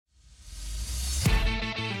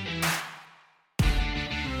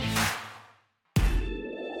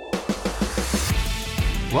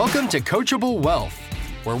Welcome to Coachable Wealth,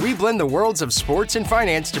 where we blend the worlds of sports and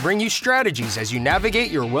finance to bring you strategies as you navigate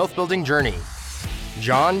your wealth building journey.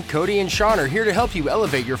 John, Cody, and Sean are here to help you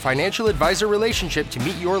elevate your financial advisor relationship to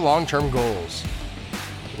meet your long-term goals.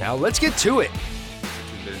 Now let's get to it.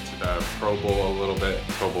 Into the Pro Bowl a little bit.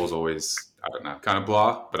 Pro Bowl's always, I don't know, kind of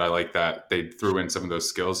blah, but I like that they threw in some of those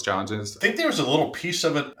skills challenges. I think there was a little piece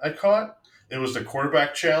of it I caught. It was the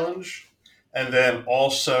quarterback challenge. And then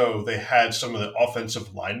also they had some of the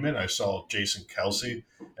offensive linemen. I saw Jason Kelsey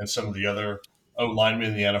and some of the other linemen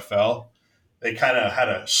in the NFL. They kind of had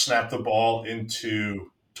to snap the ball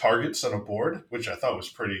into targets on a board, which I thought was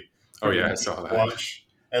pretty I saw that. Watch.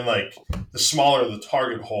 And like the smaller the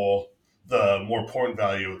target hole, the more point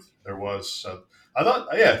value there was. So I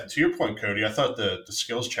thought, to your point, Cody, I thought the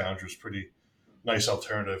skills challenge was pretty nice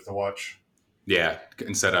alternative to watch. Yeah,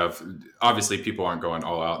 instead of, obviously people aren't going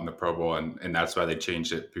all out in the Pro Bowl, and that's why they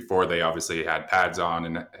changed it. Before they obviously had pads on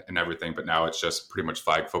and everything, but now it's just pretty much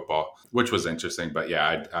flag football, which was interesting. But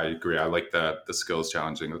yeah, I agree. I like the skills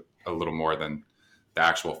challenging a little more than the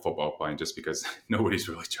actual football playing, just because nobody's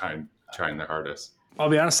really trying their hardest. I'll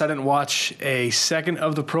be honest, I didn't watch a second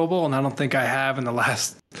of the Pro Bowl, and I don't think I have in the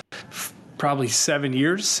last probably 7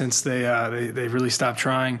 years since they really stopped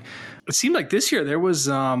trying. It seemed like this year there was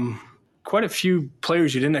quite a few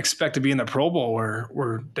players you didn't expect to be in the Pro Bowl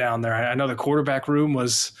were down there. I know the quarterback room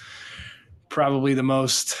was probably the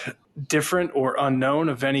most different or unknown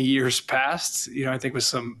of any years past. You know, I think with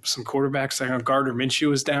some quarterbacks, I know Gardner Minshew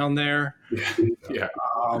was down there. Yeah.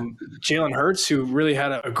 Jalen Hurts, who really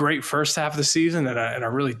had a great first half of the season and a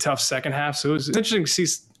really tough second half. So it was interesting to see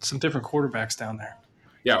some different quarterbacks down there.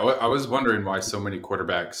 Yeah, I was wondering why so many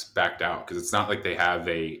quarterbacks backed out, because it's not like they have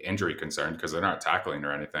a injury concern because they're not tackling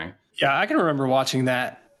or anything. Yeah, I can remember watching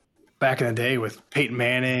that back in the day with Peyton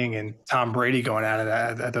Manning and Tom Brady going at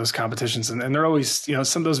it at those competitions. And they're always,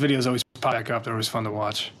 some of those videos always pop back up. They're always fun to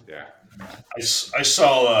watch. Yeah. I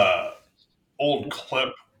saw an old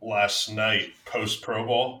clip last night post Pro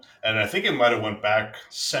Bowl, and I think it might have went back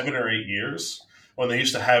 7 or 8 years when they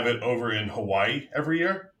used to have it over in Hawaii every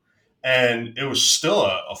year. And it was still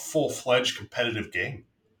a full-fledged competitive game.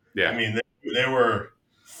 Yeah. I mean, they were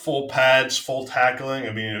full pads, full tackling.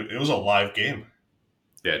 I mean, it was a live game.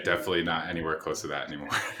 Yeah, definitely not anywhere close to that anymore.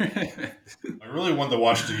 I really wanted to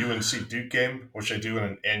watch the UNC Duke game, which I do on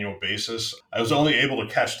an annual basis. I was only able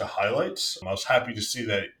to catch the highlights. I was happy to see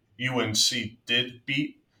that UNC did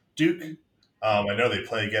beat Duke. I know they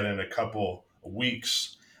play again in a couple of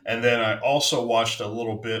weeks. And then I also watched a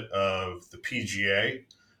little bit of the PGA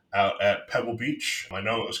out at Pebble Beach. I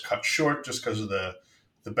know it was cut short just because of the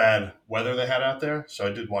bad weather they had out there. So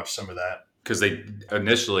I did watch some of that. Because they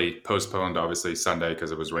initially postponed, obviously, Sunday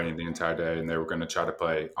because it was raining the entire day, and they were going to try to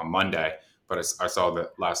play on Monday. But I saw that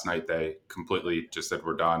last night they completely just said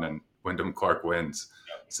we're done, and Wyndham Clark wins.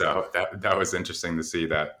 Yep. So that was interesting to see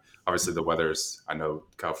that. Obviously, the weather's, I know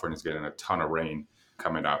California's getting a ton of rain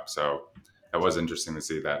coming up. So that was interesting to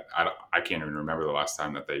see that. I can't even remember the last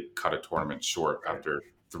time that they cut a tournament short after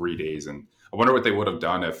 3 days. And I wonder what they would have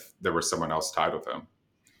done if there was someone else tied with them.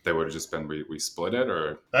 They would have just been, we split it,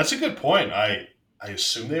 or? That's a good point. I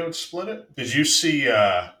assume they would split it. Did you see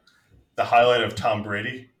the highlight of Tom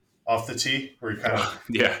Brady off the tee? Where he kind of...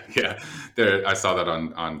 Yeah. I saw that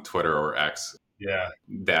on Twitter or X. Yeah.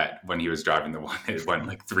 That when he was driving the one, it went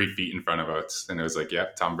like 3 feet in front of us. And it was like,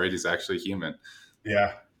 Tom Brady's actually human.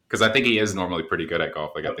 Yeah. Because I think he is normally pretty good at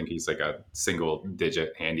golf. Like, I think he's like a single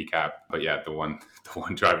digit handicap. But yeah, the one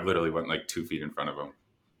drive literally went like 2 feet in front of him.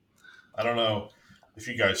 I don't know if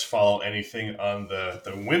you guys follow anything on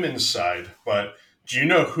the women's side, but do you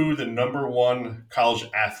know who the number one college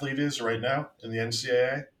athlete is right now in the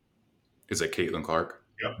NCAA? Is it Caitlin Clark?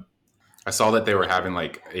 Yep. I saw that they were having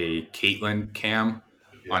like a Caitlin cam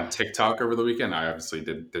on TikTok over the weekend. I obviously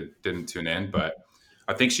didn't tune in, but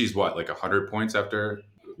I think she's like 100 points after.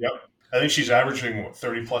 Yep. I think she's averaging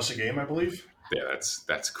 30 plus a game, I believe. Yeah,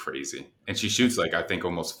 that's crazy. And she shoots like, I think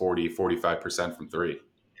almost 45% from three.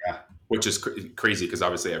 Yeah. Which is crazy because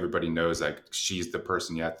obviously everybody knows like she's the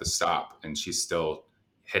person you have to stop, and she's still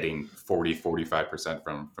hitting 45%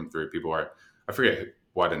 from three. People are, I forget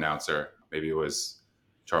what announcer, maybe it was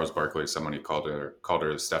Charles Barkley or someone, who called her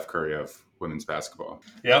the Steph Curry of women's basketball.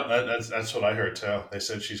 Yep, that's what I heard too. They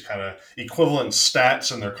said she's kind of equivalent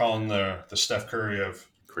stats, and they're calling the Steph Curry of.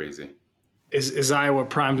 Crazy. Is Iowa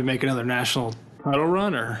primed to make another national title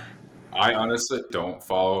run, or? I honestly don't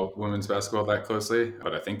follow women's basketball that closely,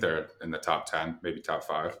 but I think they're in the top 10, maybe top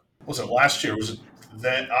 5. Was it last year? Was it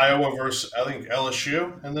that Iowa versus, I think,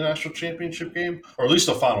 LSU in the national championship game? Or at least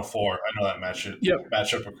the Final Four. I know that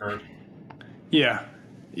matchup occurred. Yeah.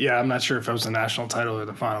 Yeah, I'm not sure if it was the national title or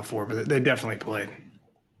the Final Four, but they definitely played.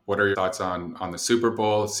 What are your thoughts on the Super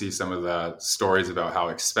Bowl? See some of the stories about how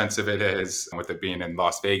expensive it is with it being in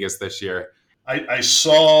Las Vegas this year. I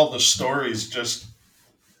saw the stories, just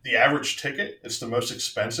the average ticket. It's the most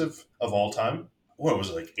expensive of all time. What was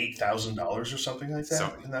it, like $8,000 or something like that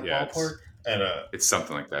So in that yeah, ballpark? And it's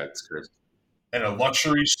something like that. It's crazy. a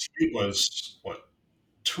luxury suite was what,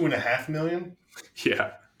 2.5 million?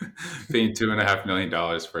 Yeah. Paying $2.5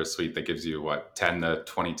 million for a suite that gives you what, 10 to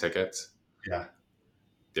 20 tickets? Yeah.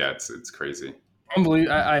 Yeah, it's crazy.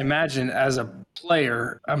 Unbelievable. I imagine as a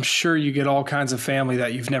player, I'm sure you get all kinds of family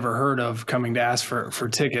that you've never heard of coming to ask for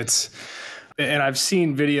tickets. And I've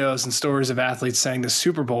seen videos and stories of athletes saying the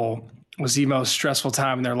Super Bowl was the most stressful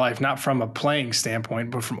time in their life, not from a playing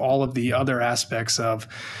standpoint, but from all of the other aspects of,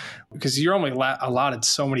 because you're only allotted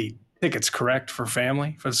so many tickets, correct, for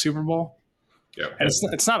family for the Super Bowl? Yep. And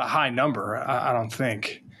it's not a high number, I don't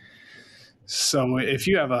think. So if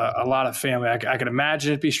you have a lot of family, I could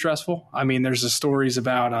imagine it'd be stressful. I mean, there's the stories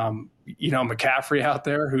about, McCaffrey out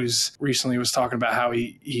there who's recently was talking about how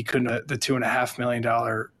he couldn't, the $2.5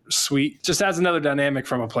 million suite just adds another dynamic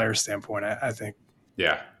from a player standpoint, I think.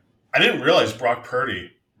 Yeah. I didn't realize Brock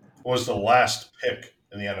Purdy was the last pick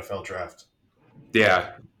in the NFL draft.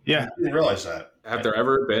 Yeah. Yeah. I didn't realize that. Have there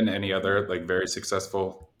ever been any other like very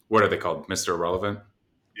successful, what are they called? Mr. Irrelevant?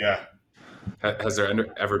 Yeah. Has there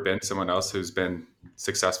ever been someone else who's been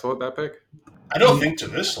successful at that pick? I don't think to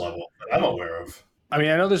this level that I'm aware of. I mean,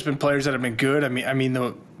 I know there's been players that have been good. I mean,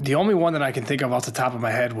 the only one that I can think of off the top of my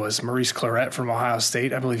head was Maurice Claret from Ohio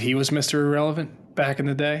State. I believe he was Mr. Irrelevant back in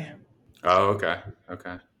the day. Oh, okay.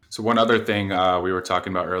 Okay. So one other thing we were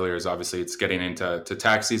talking about earlier is obviously it's getting into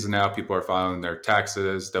tax season now. People are filing their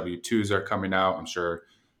taxes. W-2s are coming out. I'm sure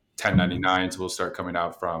 1099s will start coming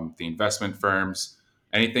out from the investment firms.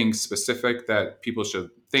 Anything specific that people should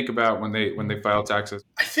think about when they file taxes?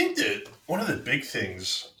 I think that one of the big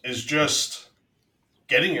things is just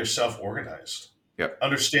getting yourself organized. Yep.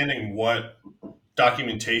 Understanding what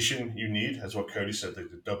documentation you need, as what Cody said,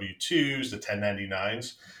 like the W-2s, the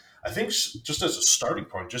 1099s. I think just as a starting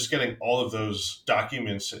point, just getting all of those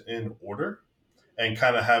documents in order and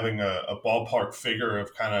kind of having a ballpark figure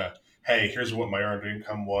of kind of, hey, here's what my earned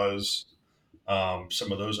income was,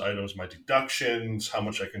 some of those items, my deductions, how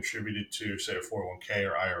much I contributed to, say, a 401k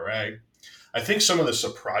or IRA. I think some of the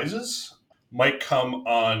surprises might come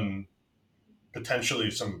on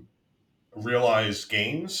potentially some realized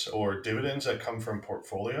gains or dividends that come from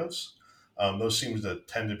portfolios. Those seem to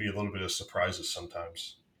tend to be a little bit of surprises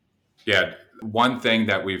sometimes. Yeah, one thing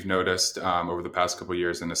that we've noticed over the past couple of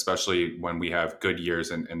years, and especially when we have good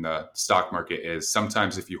years in the stock market, is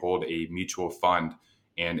sometimes if you hold a mutual fund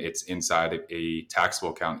and it's inside a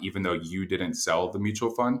taxable account, even though you didn't sell the mutual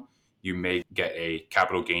fund, you may get a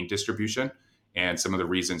capital gain distribution. And some of the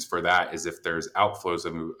reasons for that is if there's outflows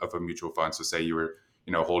of a mutual fund. So say you were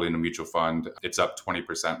holding a mutual fund, it's up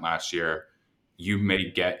 20% last year, you may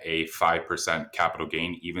get a 5% capital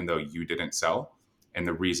gain even though you didn't sell. And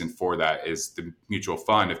the reason for that is the mutual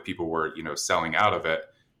fund, if people were, selling out of it,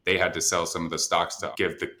 they had to sell some of the stocks to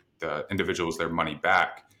give the individuals their money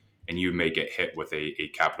back. And you may get hit with a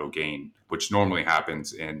capital gain, which normally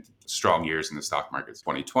happens in strong years in the stock markets,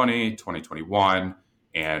 2020, 2021,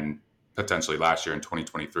 and potentially last year in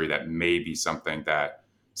 2023. That may be something that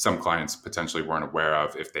some clients potentially weren't aware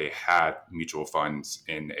of if they had mutual funds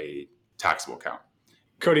in a taxable account.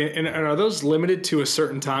 Cody, and are those limited to a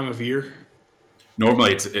certain time of year?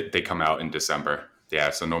 Normally, they come out in December.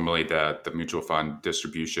 Yeah, so normally the mutual fund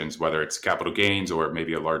distributions, whether it's capital gains or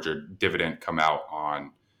maybe a larger dividend, come out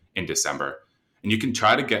in December. And you can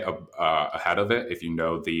try to get ahead of it if you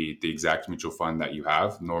know the exact mutual fund that you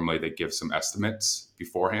have. Normally, they give some estimates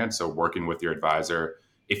beforehand. So working with your advisor,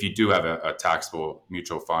 if you do have a taxable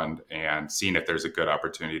mutual fund, and seeing if there's a good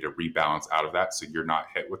opportunity to rebalance out of that so you're not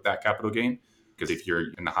hit with that capital gain. Because if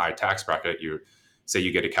you're in the high tax bracket, you say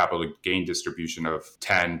you get a capital gain distribution of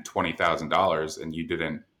 $10,000, $20,000 and you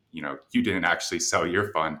didn't actually sell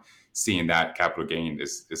your fund, seeing that capital gain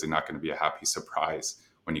is not going to be a happy surprise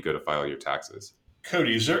when you go to file your taxes.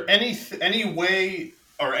 Cody, is there any way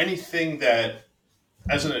or anything that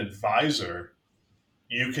as an advisor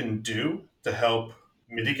you can do to help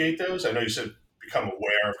mitigate those? I know you said become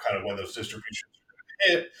aware of kind of when those distributions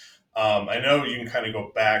are going to hit. I know you can kind of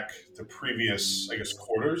go back to previous, I guess,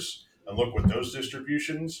 quarters and look what those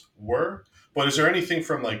distributions were. But is there anything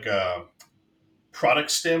from like a product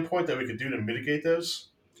standpoint that we could do to mitigate those?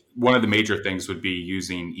 One of the major things would be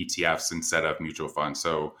using ETFs instead of mutual funds.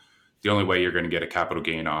 So The only way you're going to get a capital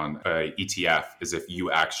gain on a ETF is if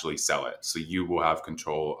you actually sell it. So you will have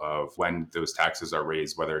control of when those taxes are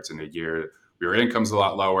raised, whether it's in a year where your income's a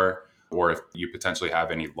lot lower, or if you potentially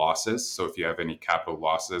have any losses. So if you have any capital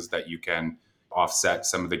losses that you can offset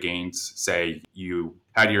some of the gains. Say you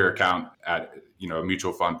had your account at a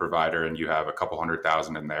mutual fund provider and you have a couple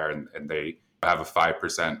 100,000 in there, and they have a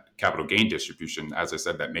 5% capital gain distribution. As I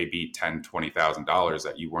said, that may be $10,000, $20,000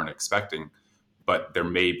 that you weren't expecting, but there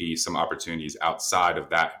may be some opportunities outside of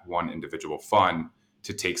that one individual fund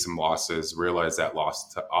to take some losses, realize that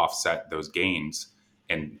loss to offset those gains,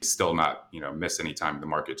 and still not miss any time in the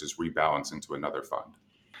market, just rebalance into another fund.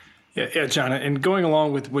 Yeah, John. And going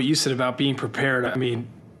along with what you said about being prepared, I mean,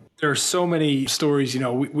 there are so many stories,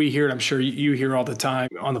 we hear it, I'm sure you hear all the time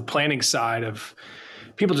on the planning side of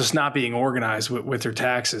people just not being organized with their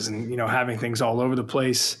taxes and, having things all over the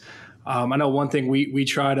place. I know one thing we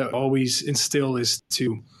try to always instill is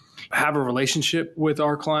to have a relationship with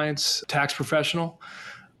our clients, tax professional,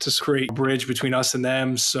 to create a bridge between us and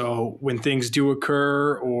them. So when things do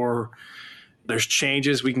occur or there's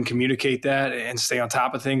changes, we can communicate that and stay on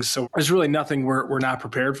top of things. So there's really nothing we're not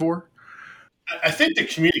prepared for. I think the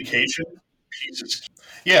communication piece is,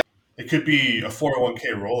 yeah, it could be a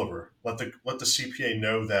 401k rollover. Let the CPA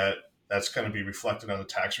know that that's going to be reflected on the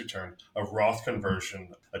tax return. A Roth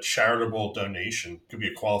conversion, a charitable donation, could be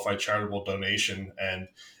a qualified charitable donation, and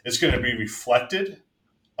it's going to be reflected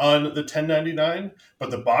on the 1099,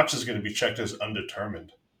 but the box is going to be checked as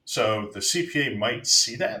undetermined. So the CPA might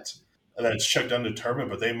see that it's checked undetermined,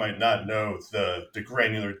 but they might not know the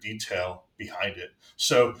granular detail behind it.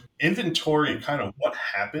 So inventory kind of what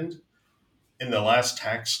happened in the last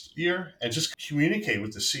tax year and just communicate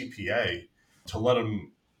with the CPA to let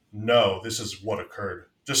them know this is what occurred,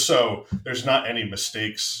 just so there's not any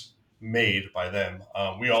mistakes made by them.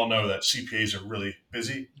 We all know that CPAs are really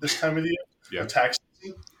busy this time of the year, tax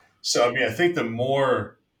season. So, I mean, I think the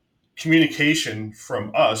more communication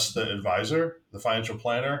from us, the advisor, the financial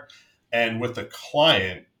planner, and with the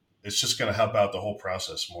client, it's just going to help out the whole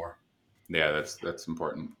process more. Yeah, that's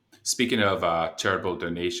important. Speaking of charitable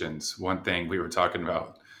donations, one thing we were talking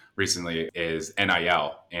about recently is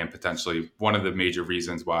NIL, and potentially one of the major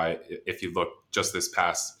reasons why, if you look just this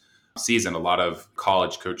past season, a lot of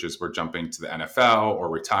college coaches were jumping to the NFL or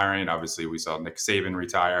retiring. Obviously, we saw Nick Saban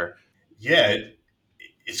retire. Yeah,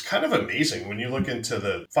 it's kind of amazing when you look into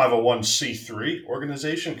the 501c3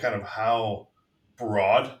 organization, kind of how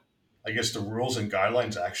broad, I guess, the rules and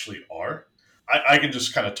guidelines actually are. I can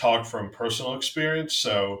just kind of talk from personal experience.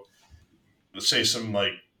 So let's say some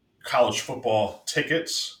like college football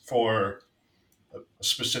tickets for a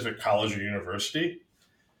specific college or university.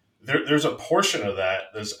 There's a portion of that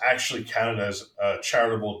that's actually counted as a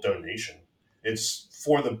charitable donation. It's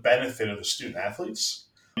for the benefit of the student athletes.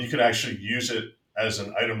 You could actually use it as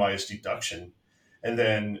an itemized deduction. And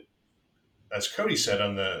then, as Cody said,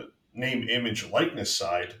 on the name, image, likeness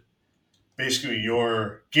side, basically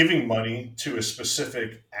you're giving money to a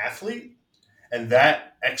specific athlete, and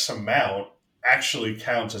that X amount actually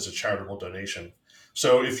counts as a charitable donation.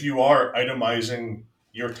 So if you are itemizing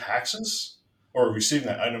your taxes or receiving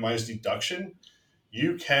that itemized deduction,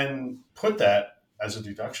 you can put that as a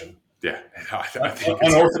deduction. Yeah, I think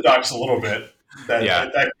unorthodox a little bit. That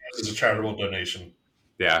counts as a charitable donation.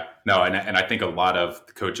 Yeah, no, and I think a lot of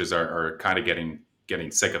coaches are kind of getting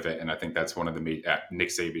sick of it, and I think that's one of the Nick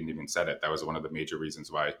Saban even said it. That was one of the major reasons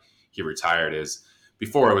why he retired. Is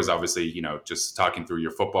before it was obviously just talking through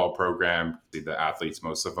your football program. The athletes,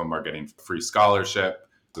 most of them are getting free scholarship,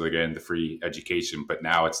 so they're getting the free education. But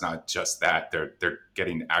now it's not just that; they're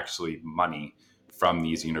getting actually money from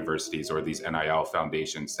these universities or these NIL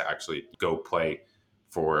foundations to actually go play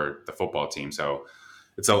for the football team. So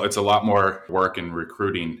it's a lot more work and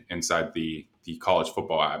recruiting inside the college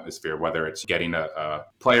football atmosphere, whether it's getting a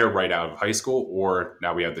player right out of high school, or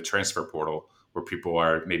now we have the transfer portal where people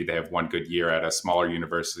are, maybe they have one good year at a smaller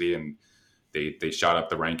university and they shot up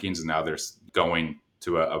the rankings, and now they're going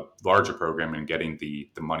to a larger program and getting the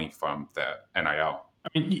money from the NIL.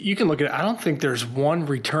 I mean, you can look at it. I don't think there's one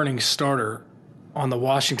returning starter on the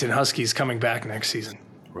Washington Huskies coming back next season.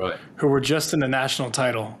 Really? Who were just in the national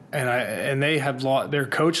title, and they have lost, their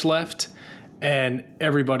coach left, and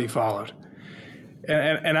everybody followed.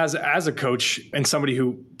 And as a coach and somebody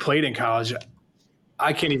who played in college,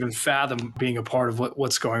 I can't even fathom being a part of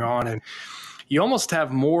what's going on. And you almost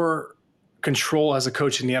have more control as a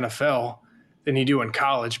coach in the NFL than you do in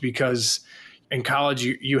college, because in college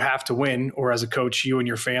you have to win, or as a coach, you and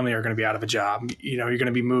your family are going to be out of a job. You're going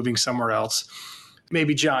to be moving somewhere else.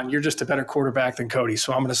 Maybe, John, you're just a better quarterback than Cody,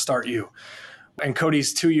 so I'm going to start you. And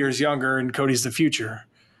Cody's 2 years younger, and Cody's the future.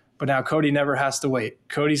 But now Cody never has to wait.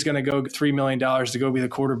 Cody's going to go $3 million to go be the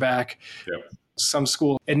quarterback. Yep. Some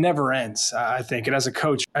school, it never ends, I think. And as a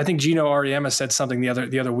coach, I think Gino Auriemma said something the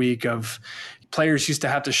other week of players used to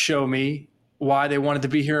have to show me why they wanted to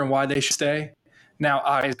be here and why they should stay. Now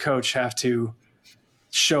I, as a coach, have to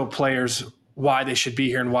show players why they should be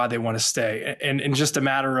here and why they want to stay. And in just a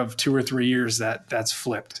matter of 2 or 3 years, that's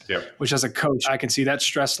flipped. Yep. Which as a coach, I can see that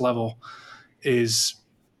stress level is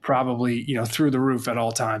probably, through the roof at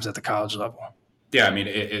all times at the college level. Yeah, I mean,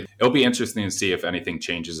 it'll be interesting to see if anything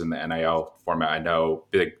changes in the NIL format. I know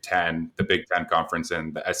the Big Ten conference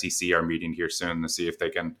and the SEC are meeting here soon to see if they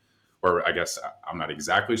can, or I guess I'm not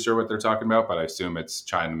exactly sure what they're talking about, but I assume it's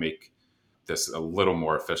trying to make this a little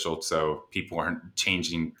more official so people aren't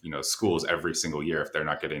changing, schools every single year if they're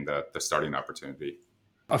not getting the starting opportunity.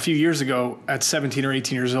 A few years ago, at 17 or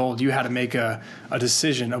 18 years old, you had to make a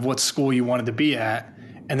decision of what school you wanted to be at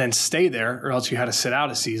and then stay there, or else you had to sit out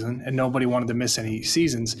a season, and nobody wanted to miss any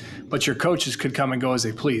seasons. But your coaches could come and go as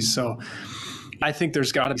they please. So I think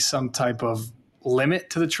there's got to be some type of limit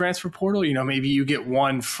to the transfer portal. Maybe you get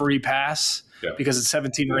one free pass because at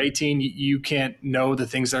 17 or 18, you can't know the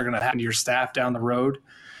things that are going to happen to your staff down the road.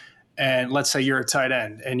 And let's say you're a tight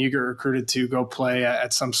end and you get recruited to go play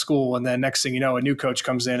at some school. And then next thing you know, a new coach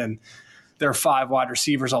comes in and there are 5 wide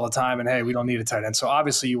receivers all the time. And hey, we don't need a tight end. So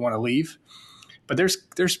obviously you want to leave. But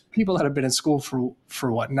there's people that have been in school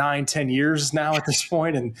for what, 9-10 years now at this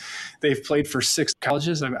point, and they've played for 6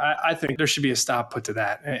 colleges. I think there should be a stop put to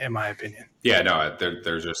that, in my opinion. Yeah, no,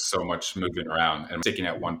 there's just so much moving around, and sticking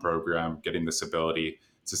at one program, getting the stability.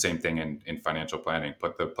 It's the same thing in financial planning.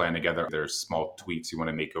 Put the plan together. There's small tweaks you want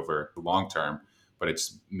to make over the long term, but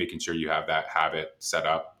it's making sure you have that habit set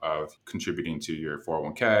up of contributing to your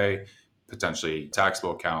 401k, potentially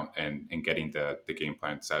taxable account, and getting the game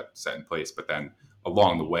plan set in place. But then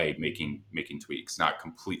along the way, making tweaks, not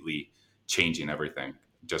completely changing everything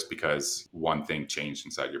just because one thing changed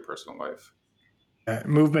inside your personal life.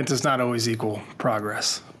 Movement does not always equal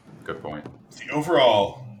progress. Good point. The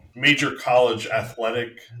overall major college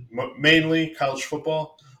athletic, mainly college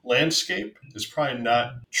football landscape is probably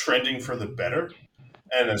not trending for the better.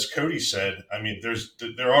 And as Cody said, I mean,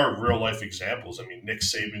 there are real life examples. I mean, Nick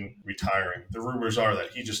Saban retiring. The rumors are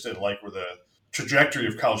that he just didn't like where the trajectory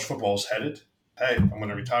of college football is headed. Hey, I'm going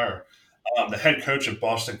to retire. The head coach of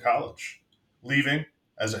Boston College leaving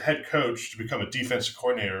as a head coach to become a defensive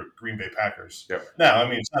coordinator at Green Bay Packers. Yep. Now, I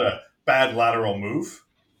mean, it's not a bad lateral move,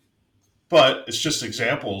 but it's just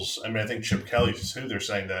examples. I mean, I think Chip Kelly, too, they're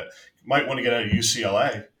saying that might want to get out of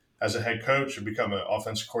UCLA as a head coach and become an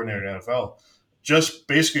offensive coordinator in the NFL. Just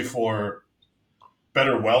basically for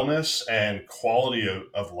better wellness and quality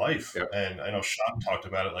of life. Yep. And I know Sean talked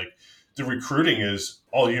about it. Like, the recruiting is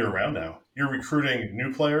all year round now. You're recruiting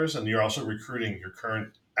new players, and you're also recruiting your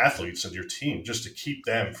current athletes of your team just to keep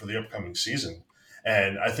them for the upcoming season.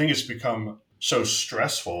 And I think it's become so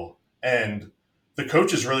stressful. And the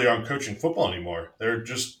coaches really aren't coaching football anymore. They're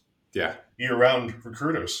just year-round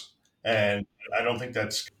recruiters. And I don't think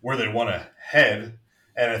that's where they want to head.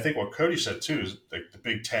 And I think what Cody said, too, is like the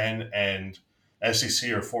Big Ten and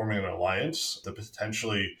SEC are forming an alliance to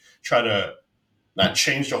potentially try to not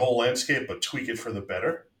change the whole landscape, but tweak it for the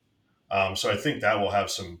better. So I think that will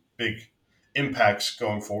have some big impacts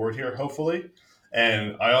going forward here, hopefully.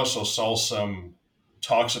 And I also saw some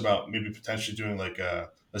talks about maybe potentially doing like a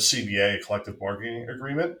CBA, a collective bargaining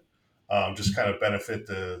agreement, just kind of benefit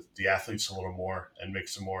the athletes a little more and make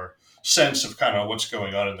some more sense of kind of what's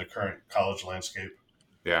going on in the current college landscape.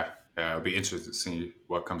 Yeah, it'll be interesting to see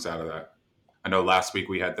what comes out of that. I know last week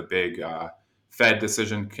we had the big Fed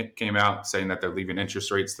decision came out saying that they're leaving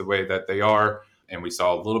interest rates the way that they are. And we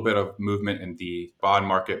saw a little bit of movement in the bond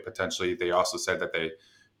market potentially. They also said that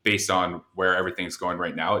based on where everything's going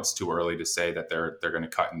right now, it's too early to say that they're going to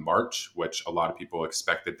cut in March, which a lot of people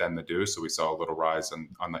expected them to do. So we saw a little rise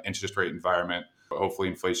on the interest rate environment. But hopefully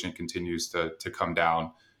inflation continues to come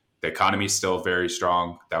down. The economy is still very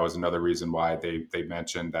strong. That was another reason why they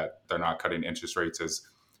mentioned that they're not cutting interest rates, is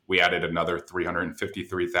we added another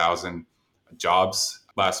 353,000 jobs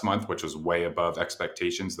last month, which was way above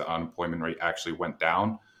expectations. The unemployment rate actually went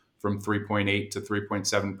down from 3.8 to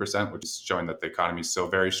 3.7%, which is showing that the economy is still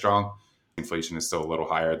very strong. Inflation is still a little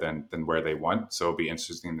higher than where they want. So it'll be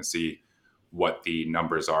interesting to see what the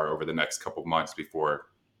numbers are over the next couple of months before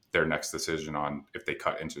their next decision on if they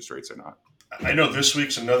cut interest rates or not. I know this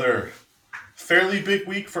week's another fairly big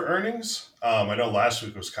week for earnings. I know last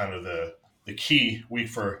week was kind of the key week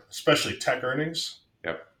for especially tech earnings.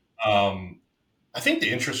 Yep. I think the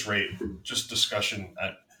interest rate just discussion,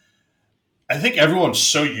 I think everyone's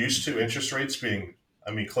so used to interest rates being,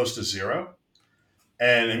 close to zero.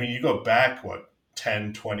 And I mean, you go back,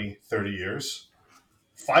 10, 20, 30 years,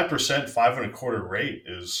 5%, 5.25% rate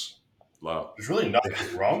is Low. there's really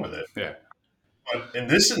nothing wrong with it. Yeah. But in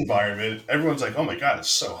this environment, everyone's like, oh my God, it's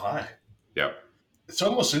so high. Yep. It's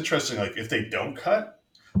almost interesting. Like if they don't cut,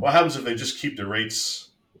 what happens if they just keep the rates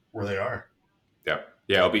where they are? Yep.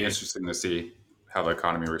 Yeah. It'll be interesting to see how the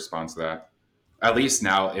economy responds to that. At least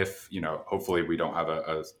now, if, hopefully we don't have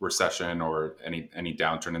a recession or any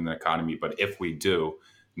downturn in the economy. But if we do,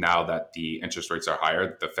 now that the interest rates are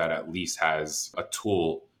higher, the Fed at least has a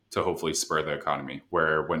tool to hopefully spur the economy.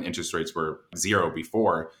 Where when interest rates were zero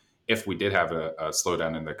before, if we did have a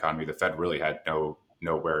slowdown in the economy, the Fed really had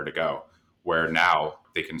nowhere to go. Where now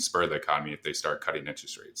they can spur the economy if they start cutting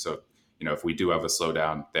interest rates. So, if we do have a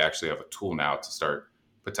slowdown, they actually have a tool now to start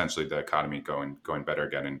potentially the economy going better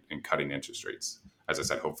again and cutting interest rates. As I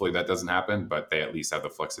said, hopefully that doesn't happen, but they at least have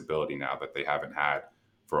the flexibility now that they haven't had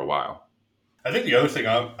for a while. I think the other thing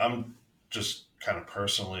I'm just kind of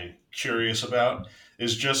personally curious about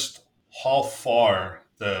is just how far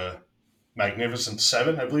the Magnificent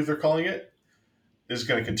Seven, I believe they're calling it, is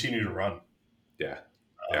going to continue to run. Yeah.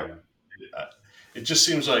 It just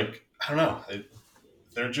seems like, I don't know,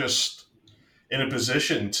 they're just in a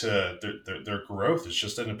position to, their growth is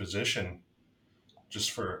just in a position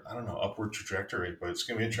just for, I don't know, upward trajectory. But it's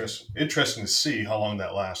going to be interesting to see how long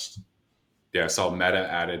that lasts. Yeah, I saw Meta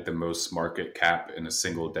added the most market cap in a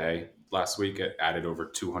single day last week. It added over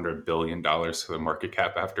 $200 billion to the market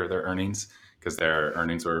cap after their earnings because their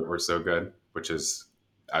earnings were so good, which is,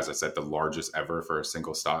 as I said, the largest ever for a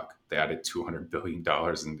single stock. They added $200 billion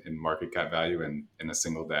in market cap value in a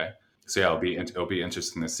single day. So yeah, it'll be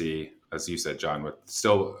interesting to see, as you said, John, with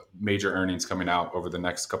still major earnings coming out over the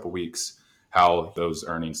next couple of weeks, how those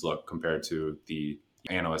earnings look compared to the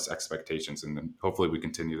analyst expectations. And then hopefully we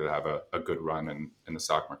continue to have a good run in the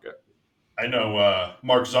stock market. I know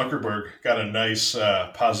Mark Zuckerberg got a nice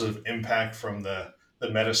positive impact from the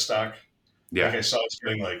Meta stock. Yeah. Like I saw it's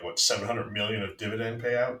getting $700 million of dividend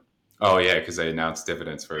payout. Oh yeah, because they announced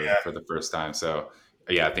dividends for the first time. So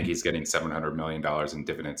yeah, I think he's getting $700 million in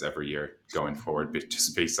dividends every year going forward,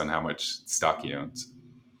 just based on how much stock he owns.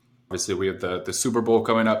 Obviously, we have the Super Bowl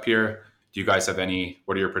coming up here. Do you guys have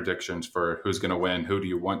what are your predictions for who's going to win? Who do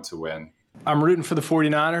you want to win? I'm rooting for the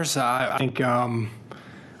 49ers. I think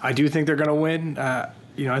I do think they're going to win.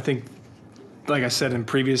 I think, like I said in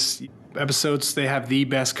previous episodes, they have the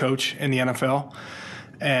best coach in the NFL.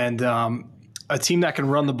 And a team that can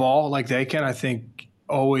run the ball like they can, I think,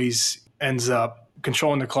 always ends up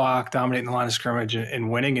controlling the clock, dominating the line of scrimmage, and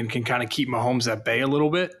winning, and can kind of keep Mahomes at bay a little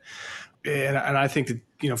bit. And I think that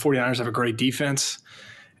 49ers have a great defense,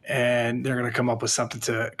 and they're going to come up with something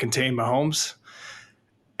to contain Mahomes.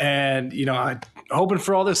 And, I'm hoping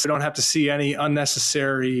for all this, I don't have to see any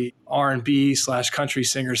unnecessary R&B / country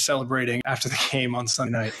singers celebrating after the game on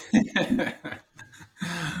Sunday night.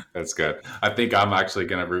 That's good. I think I'm actually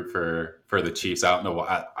going to root for the Chiefs. I don't know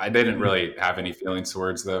why. I didn't really have any feelings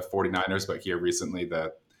towards the 49ers, but here recently I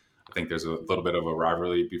think there's a little bit of a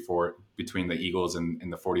rivalry between the Eagles and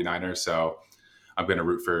the 49ers. So I'm going to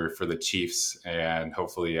root for the Chiefs, and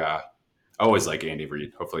hopefully, I always like Andy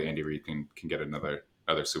Reid. Hopefully Andy Reid can get another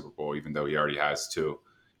Super Bowl, even though he already has two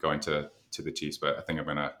going to the Chiefs. But I think I'm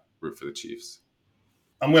going to root for the Chiefs.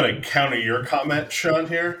 I'm going to counter your comment, Sean,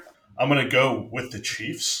 here. I'm going to go with the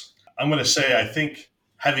Chiefs. I'm going to say I think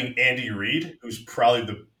having Andy Reid, who's probably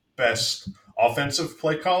the best offensive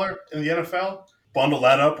play caller in the NFL, bundle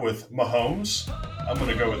that up with Mahomes, I'm going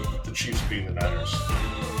to go with the Chiefs beating the Niners.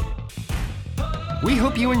 We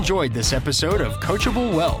hope you enjoyed this episode of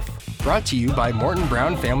Coachable Wealth, brought to you by Morton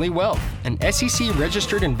Brown Family Wealth, an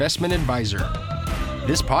SEC-registered investment advisor.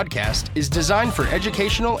 This podcast is designed for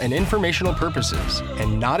educational and informational purposes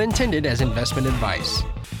and not intended as investment advice.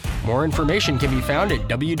 More information can be found at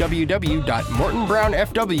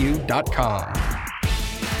www.mortonbrownfw.com.